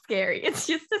not scary. It's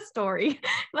just a story.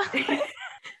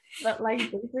 But like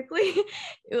basically,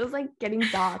 it was like getting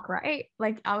dark, right?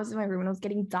 Like I was in my room and it was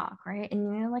getting dark, right?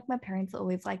 And you know, like my parents are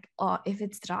always like, oh, if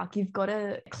it's dark, you've got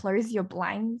to close your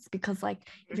blinds because like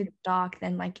if it's dark,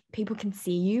 then like people can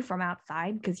see you from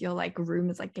outside because your like room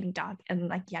is like getting dark and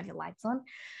like you have your lights on.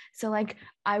 So like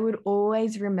I would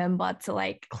always remember to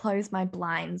like close my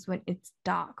blinds when it's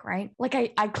dark, right? Like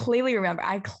I clearly remember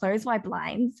I closed my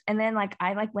blinds and then like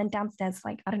I like went downstairs,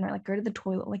 like I don't know, like go to the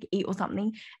toilet, like eat or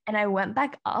something. And I went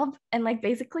back up and like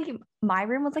basically my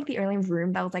room was like the only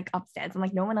room that was like upstairs and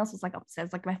like no one else was like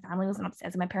upstairs. Like my family wasn't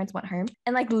upstairs and my parents went home.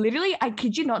 And like literally, I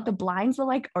kid you not, the blinds were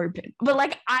like open. But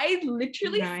like I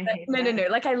literally no.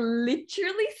 Like I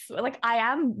literally like I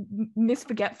am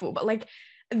misforgetful, but like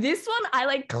this one I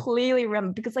like clearly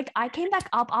remember because like I came back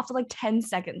up after like 10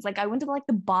 seconds. Like I went to like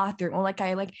the bathroom or like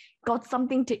I like got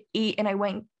something to eat and I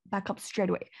went back up straight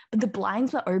away. But the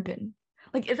blinds were open.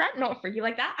 Like, is that not freaky?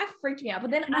 Like that, I freaked me out.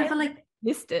 But then I like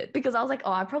missed it because I was like,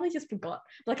 oh, I probably just forgot.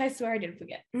 But, like I swear I didn't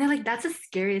forget. No, like that's the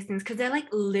scariest things because they're like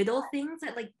little things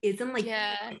that like isn't like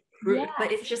rude,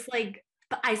 but it's just like.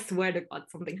 But I swear to God,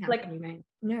 something happened. Like,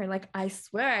 no, like I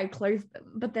swear I closed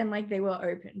them, but then like they were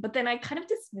open. But then I kind of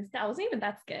dismissed it. I wasn't even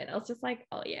that scared. I was just like,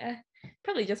 oh yeah,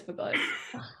 probably just forgot.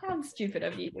 How stupid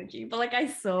of you, would you? But like I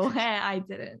saw, I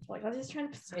didn't. Like I was just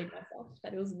trying to persuade myself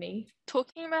that it was me.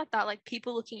 Talking about that, like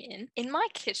people looking in my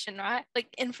kitchen, right?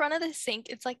 Like in front of the sink,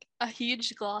 it's like a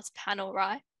huge glass panel,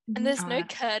 right? And there's no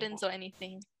curtains or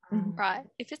anything. Right,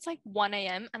 if it's like 1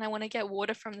 a.m. and I want to get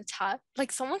water from the tap,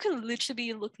 like someone could literally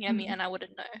be looking at me and I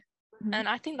wouldn't know. And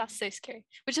I think that's so scary,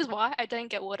 which is why I don't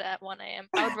get water at 1 a.m.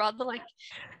 I would rather like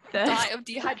die of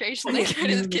dehydration than go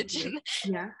to the kitchen.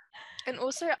 Yeah. And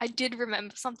also I did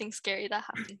remember something scary that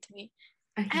happened to me.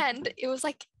 And it was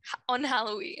like on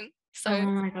Halloween. So oh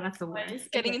my God, that's the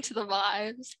worst. Getting into the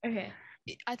vibes. Okay.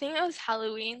 I think it was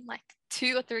Halloween like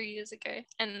 2 or 3 years ago.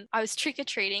 And I was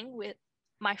trick-or-treating with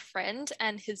my friend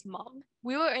and his mom.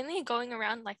 We were only going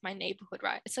around like my neighborhood,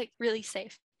 right? It's like really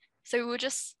safe. So we were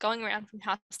just going around from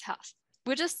house to house.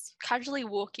 We're just casually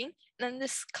walking and then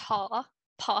this car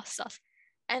passed us.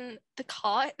 and the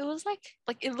car, it was like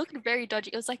it looked very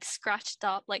dodgy. It was like scratched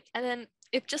up, like, and then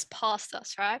it just passed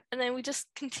us, right? And then we just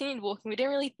continued walking. We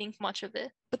didn't really think much of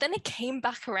it. But then it came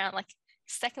back around like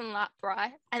second lap,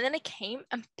 right? And then it came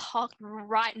and parked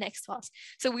right next to us.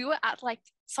 So we were at like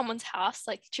someone's house,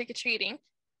 like trick-or-treating,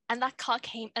 and that car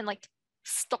came and like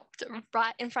stopped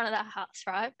right in front of that house,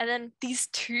 right? And then these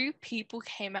two people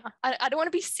came out. I don't want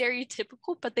to be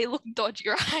stereotypical, but they look dodgy,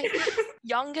 right?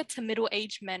 Younger to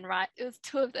middle-aged men, right? It was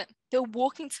two of them. They were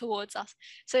walking towards us.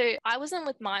 So I wasn't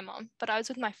with my mom, but I was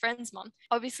with my friend's mom.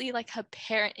 Obviously, like her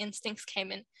parent instincts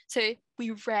came in. So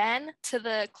we ran to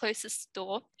the closest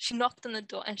door. She knocked on the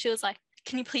door and she was like,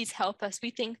 "Can you please help us?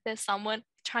 We think there's someone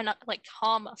trying to like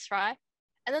harm us," right?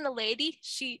 And then the lady,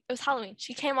 it was Halloween.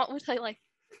 She came up with her like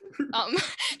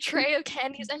tray of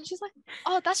candies and she's like,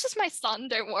 "Oh, that's just my son,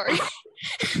 don't worry."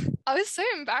 I was so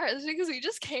embarrassed because we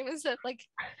just came and said like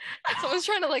someone's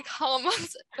trying to like harm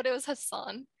us, but it was her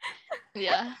son.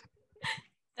 Yeah.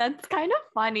 That's kind of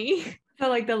funny. So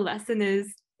like the lesson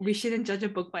is we shouldn't judge a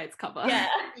book by its cover.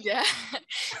 Yeah.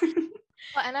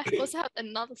 Oh, and I also have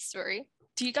another story.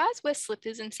 Do you guys wear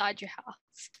slippers inside your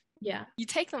house? Yeah. You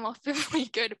take them off before you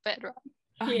go to bed,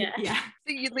 right? Yeah. Yeah.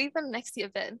 So you leave them next to your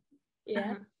bed.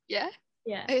 Yeah. Yeah.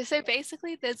 Yeah. Okay, so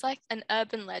basically there's like an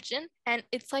urban legend, and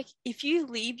it's like if you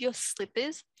leave your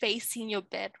slippers facing your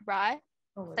bed, right?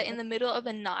 Oh my That in God. the middle of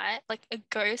the night, like a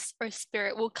ghost or a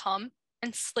spirit will come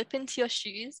and slip into your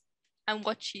shoes and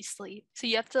watch you sleep. So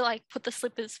you have to like put the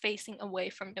slippers facing away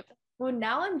from your bed. Well,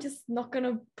 now I'm just not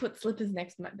gonna put slippers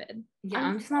next to my bed. Yeah,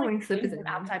 I'm just not wearing slippers putting them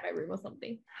anymore. outside my room or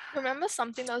something. Remember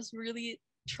something that was really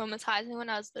traumatizing when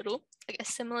I was little? Like a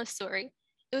similar story.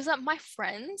 It was that my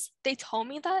friends, they told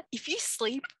me that if you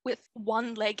sleep with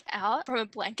one leg out from a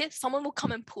blanket, someone will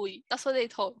come and pull you. That's what they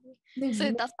told me. No, So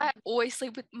you know- that's why I always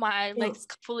sleep with my Well, legs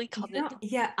fully covered. You know,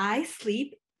 yeah, I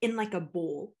sleep in like a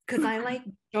ball because I like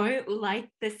don't like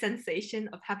the sensation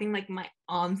of having like my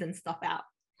arms and stuff out.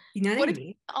 You know what What I if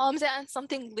mean? arms out and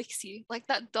something licks you, like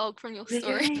that dog from your story?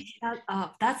 Literally, shut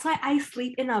up. That's why I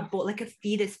sleep in a ball, like a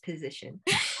fetus position.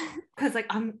 Because like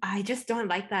I just don't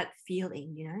like that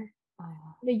feeling, you know? Oh.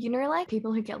 No, you know, like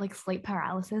people who get like sleep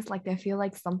paralysis, like they feel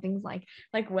like something's like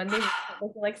when they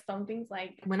feel like something's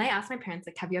like. When I asked my parents,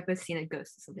 like, have you ever seen a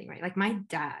ghost or something, right? Like my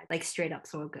dad, like straight up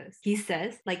saw a ghost. He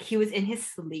says, like, he was in his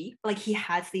sleep, like he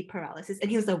had sleep paralysis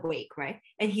and he was awake, right?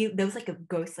 And there was like a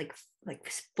ghost, like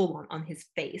full on his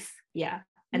face. Yeah.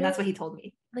 And that's what he told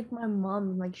me. Like my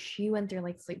mom, like she went through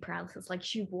like sleep paralysis. Like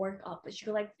she woke up, but she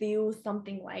could like feel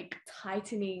something like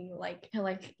tightening, like her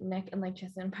like neck and like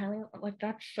chest. And apparently, like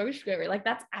that's so scary. Like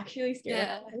that's actually scary.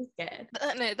 Yeah. I'm scared.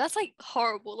 No, that's like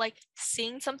horrible. Like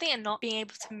seeing something and not being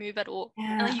able to move at all.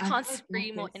 Yeah, And like you I can't thought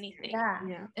scream or that's anything. Yeah.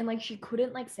 Yeah. And like she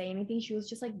couldn't like say anything. She was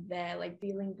just like there, like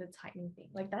feeling the tightening thing.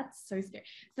 Like that's so scary.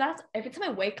 So that's every time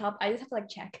I wake up, I just have to like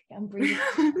check. I'm breathing.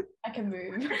 I can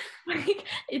move. Like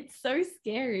it's so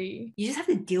scary. You just have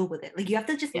to deal with it. Like you have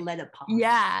to just let it pass.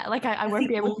 Yeah, like I That's won't the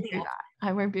be able to only do that.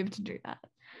 I won't be able to do that.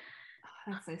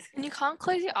 Oh, that's so scary. And you can't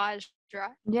close your eyes, right?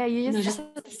 Yeah, you No, just, Just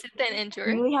have to sit there and endure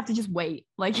you it. really have to just wait.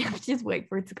 Like you have to just wait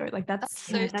for it to go. Like that's That's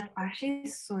so Yeah, that's actually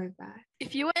so bad.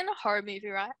 If you were in a horror movie,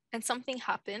 right, and something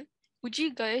happened, would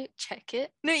you go check it?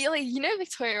 No, you're like, you know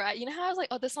Victoria, right? You know how I was like,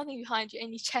 oh, there's something behind you,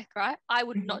 and you check, right? I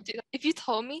would not do that. If you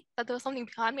told me that there was something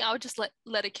behind me, I would just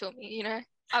let it kill me, you know?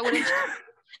 I wouldn't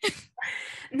check.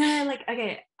 No, like,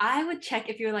 okay, I would check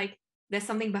if you're like, there's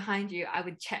something behind you, I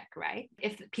would check, right?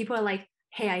 If people are like,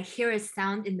 hey, I hear a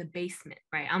sound in the basement,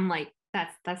 right? I'm like,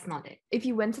 that's not it. if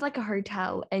you went to like a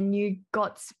hotel and you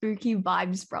got spooky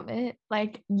vibes from it,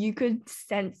 like you could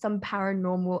sense some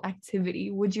paranormal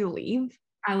activity, would you leave?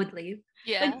 I would leave.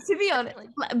 Yeah. Like to be honest,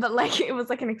 definitely. but like it was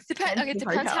like an expensive Okay,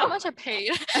 depends hotel. how much I paid.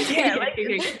 Yeah, like,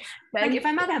 Like then- if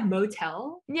I'm at a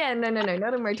motel, yeah, no,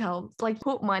 not a motel. Like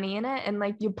put money in it, and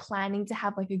like you're planning to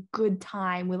have like a good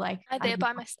time with like Am I there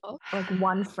by myself? like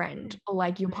one friend or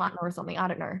like your partner or something. I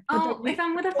don't know. But oh, then if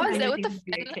I'm with a If I was friend, there I with the think it'd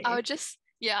be friend, okay. I would just,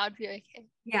 I'd be okay.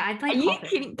 Yeah, I'd are like you hop in.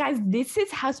 kidding, guys? This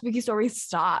is how spooky stories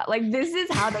start. Like this is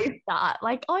how they start.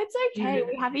 Like, oh, it's okay.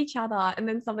 We have each other, and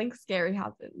then something scary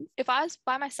happens. If I was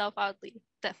by myself, I would leave,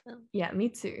 definitely. Yeah, me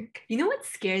too. You know what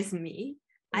scares me?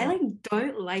 I What? like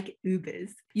don't like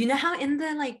Ubers. You know how in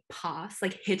the like past,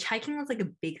 like hitchhiking was like a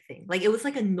big thing. Like it was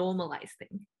like a normalized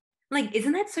thing. Like,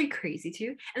 isn't that so crazy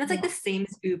too? And it's like Yeah. the same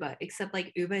as Uber, except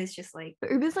like Uber is just like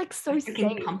But Uber's like so freaking safe.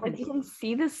 Like company. you can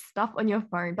see this stuff on your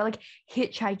phone, but like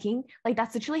hitchhiking, like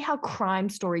that's literally how crime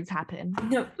stories happen.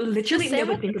 no, literally same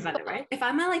never with think about it, Uber. right? If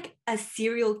I'm a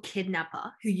serial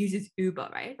kidnapper who uses Uber,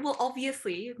 right? Well,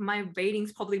 obviously my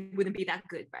ratings probably wouldn't be that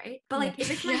good, right? But like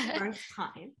if it's my Yeah. first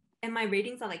time, and my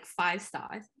ratings are like 5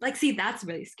 stars. Like, see, that's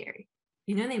really scary.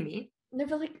 You know what I mean? No,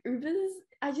 but like Ubers,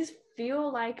 I just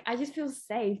feel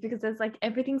safe because there's like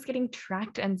everything's getting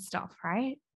tracked and stuff,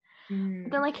 right?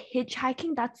 But then like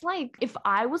hitchhiking, that's like if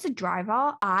I was a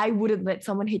driver, I wouldn't let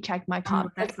someone hitchhike my car.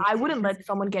 Like I wouldn't let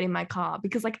someone get in my car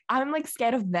because like I'm like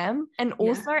scared of them. And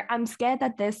also I'm scared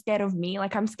that they're scared of me.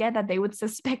 Like I'm scared that they would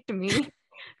suspect me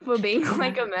for being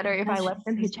like a murderer if I let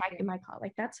them hitchhike in my car.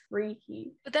 Like that's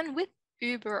freaky. But then with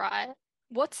Uber, right?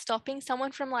 What's stopping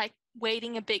someone from like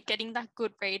waiting a bit, getting that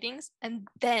good ratings, and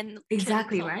then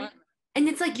exactly right? And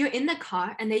it's like you're in the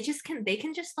car and they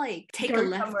can just like take Go a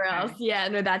left somewhere else. Yeah,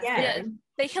 no, that's good.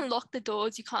 They can lock the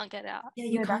doors, you can't get out. Yeah,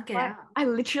 you can't get out. I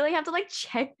literally have to like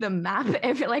check the map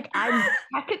every like I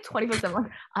check it 24/7.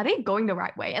 Like, are they going the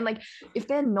right way? And like if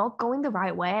they're not going the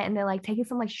right way and they're like taking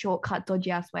some like shortcut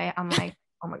dodgy ass way, I'm like,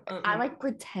 oh my god. I like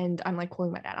pretend I'm like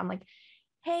calling my dad. I'm like,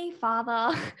 hey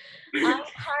father, you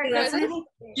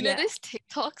know those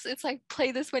TikToks? It's like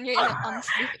play this when you're in an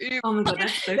unsafe Uber. Oh my god,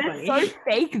 that's so funny. They're so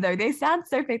fake though. They sound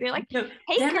so fake. They're like, hey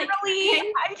Kimberly,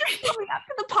 like, I'm just coming up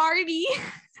to the party.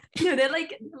 No, they're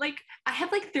like I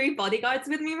have like 3 bodyguards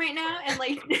with me right now, and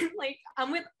like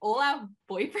I'm with all our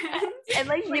boyfriends, and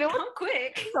like you know come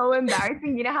quick. So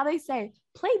embarrassing. You know how they say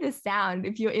play this sound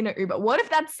if you're in an Uber. What if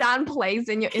that sound plays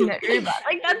when you're in the Uber?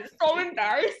 Like that's so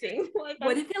embarrassing. Like,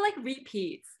 what if it like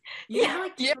repeats? You know,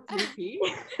 like repeat.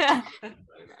 That's so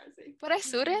embarrassing. But I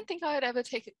still don't think I would ever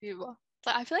take an Uber.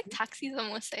 Like I feel like taxis are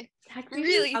more safe.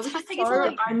 Really, taxis are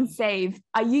like unsafe.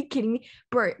 Are you kidding me,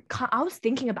 bro? I was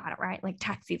thinking about it, right? Like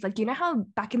taxis, like you know how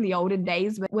back in the olden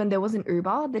days when there was an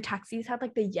Uber, the taxis had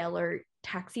like the yellow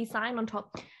taxi sign on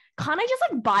top. Can't I just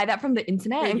like buy that from the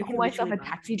internet and call myself a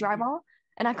taxi driver?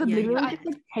 And I could literally just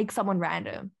like take someone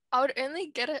random. I would only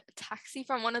get a taxi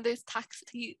from one of those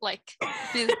taxi like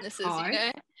businesses, you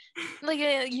know? Like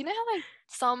you know how like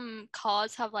some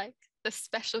cars have like the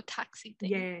special taxi thing.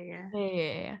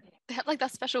 Yeah. They have like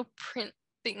that special print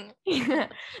thing. No,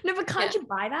 but can't you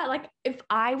buy that? Like if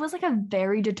I was like a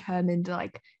very determined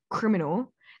like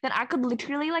criminal, then I could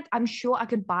literally like I'm sure I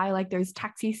could buy like those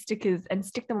taxi stickers and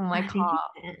stick them on my car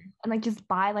and like just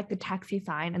buy like the taxi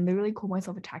sign and literally call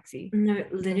myself a taxi. No,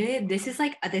 literally, this is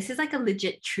like a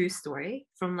legit true story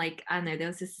from like I don't know, there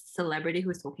was this celebrity who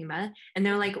was talking about it, and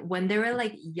they were like when they were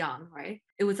like young, right?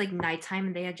 It was like nighttime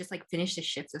and they had just like finished the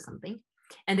shifts or something,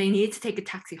 and they needed to take a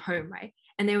taxi home, right?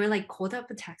 And they were like called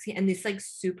up a taxi, and this like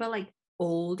super like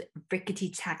old rickety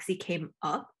taxi came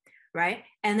up. Right,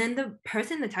 and then the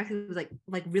person in the taxi was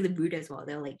like really rude as well.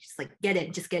 They were like just like get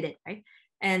it, right?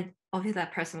 And obviously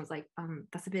that person was like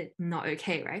that's a bit not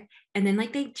okay, right? And then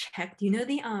like they checked, you know,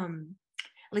 the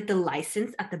like the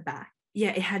license at the back,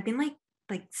 yeah, it had been like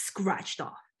scratched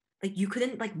off, like you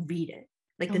couldn't like read it,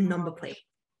 like the number plate.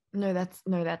 No, that's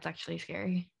actually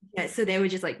scary. Yeah, so they were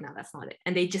just like, no, that's not it,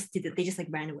 and they just did it. They just like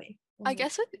ran away. I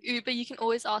guess with Uber, you can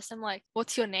always ask them like,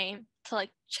 "What's your name?" to like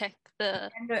check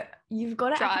the. And you've got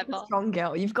to driver. act like a strong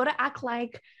girl. You've got to act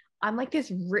like I'm like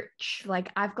this rich. Like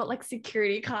I've got like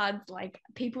security cards. Like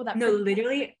people that. No,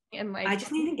 literally. And like I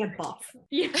just need to get buff.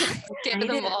 Yeah, get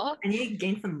them off. I need to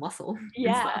gain some muscle.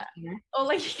 Yeah. Stuff, you know? Or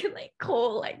like you can like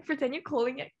call, like pretend you're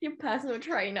calling it your personal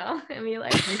trainer and be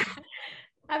like,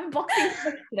 I have a boxing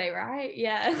match today, right?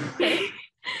 Yeah.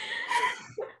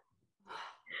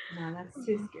 No, that's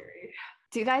too scary.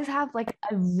 Do you guys have like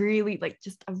a really like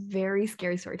just a very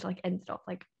scary story to like end it off,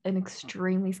 like an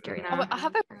extremely scary? No. I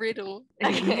have a riddle.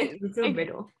 Okay, it's a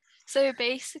riddle. So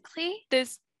basically,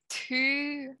 there's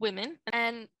 2 women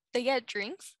and they get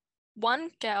drinks.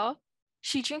 One girl,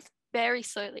 she drinks very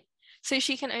slowly, so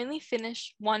she can only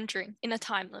finish 1 drink in a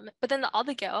time limit. But then the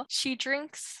other girl, she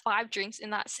drinks 5 drinks in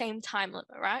that same time limit,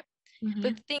 right? Mm-hmm.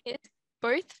 But the thing is,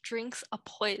 both drinks are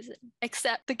poison,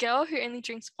 except the girl who only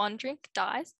drinks 1 drink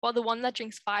dies, while the one that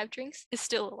drinks 5 drinks is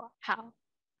still alive. How?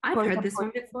 I've heard this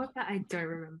one before, but I don't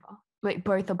remember. Wait,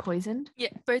 both are poisoned? Yeah,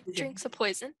 both drinks are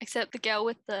poison, except the girl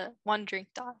with the 1 drink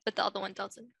dies, but the other one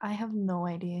doesn't. I have no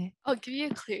idea. I'll give you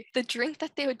a clue. The drink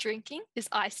that they were drinking is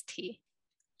iced tea.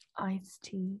 Iced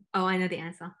tea. Oh, I know the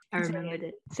answer. I remembered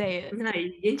it. Say it. No,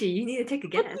 Yinji, you need to take a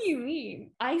guess. What do you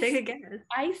mean? Take a guess.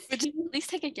 Iced tea? At least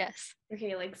take a guess.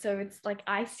 Okay, like so it's like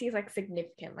iced tea is like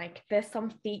significant. Like there's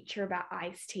some feature about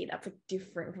iced tea that's like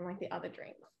different from like the other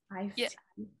drinks. Iced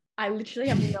tea. I literally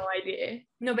have no idea.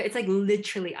 No, but it's like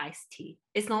literally iced tea.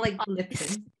 It's not like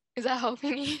Lipton. Is that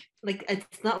helping you? Like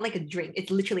it's not like a drink.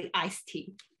 It's literally iced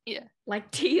tea. Yeah.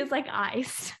 Like tea is like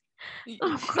ice.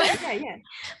 Yeah.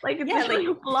 Like it's literally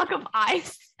a block of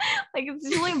ice. Like it's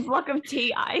literally a block of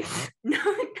tea ice. No.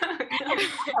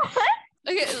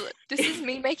 Okay, this is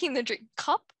me making the drink.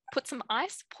 Cup put some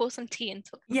ice, pour some tea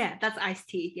into it. Yeah, that's iced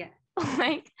tea. Yeah.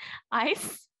 Like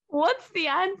ice? What's the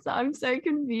answer? I'm so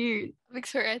confused.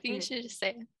 Victoria, I think you Okay. should just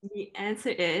say it. The answer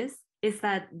is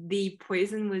that the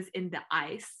poison was in the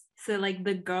ice. So like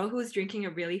the girl who was drinking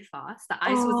it really fast, the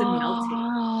ice wasn't melting.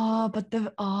 Oh, but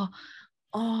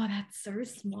that's so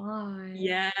smart.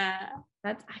 Yeah.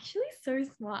 That's actually so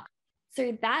smart.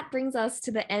 So that brings us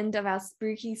to the end of our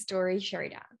spooky story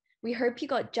showdown. We hope you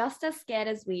got just as scared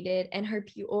as we did and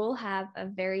hope you all have a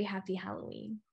very happy Halloween.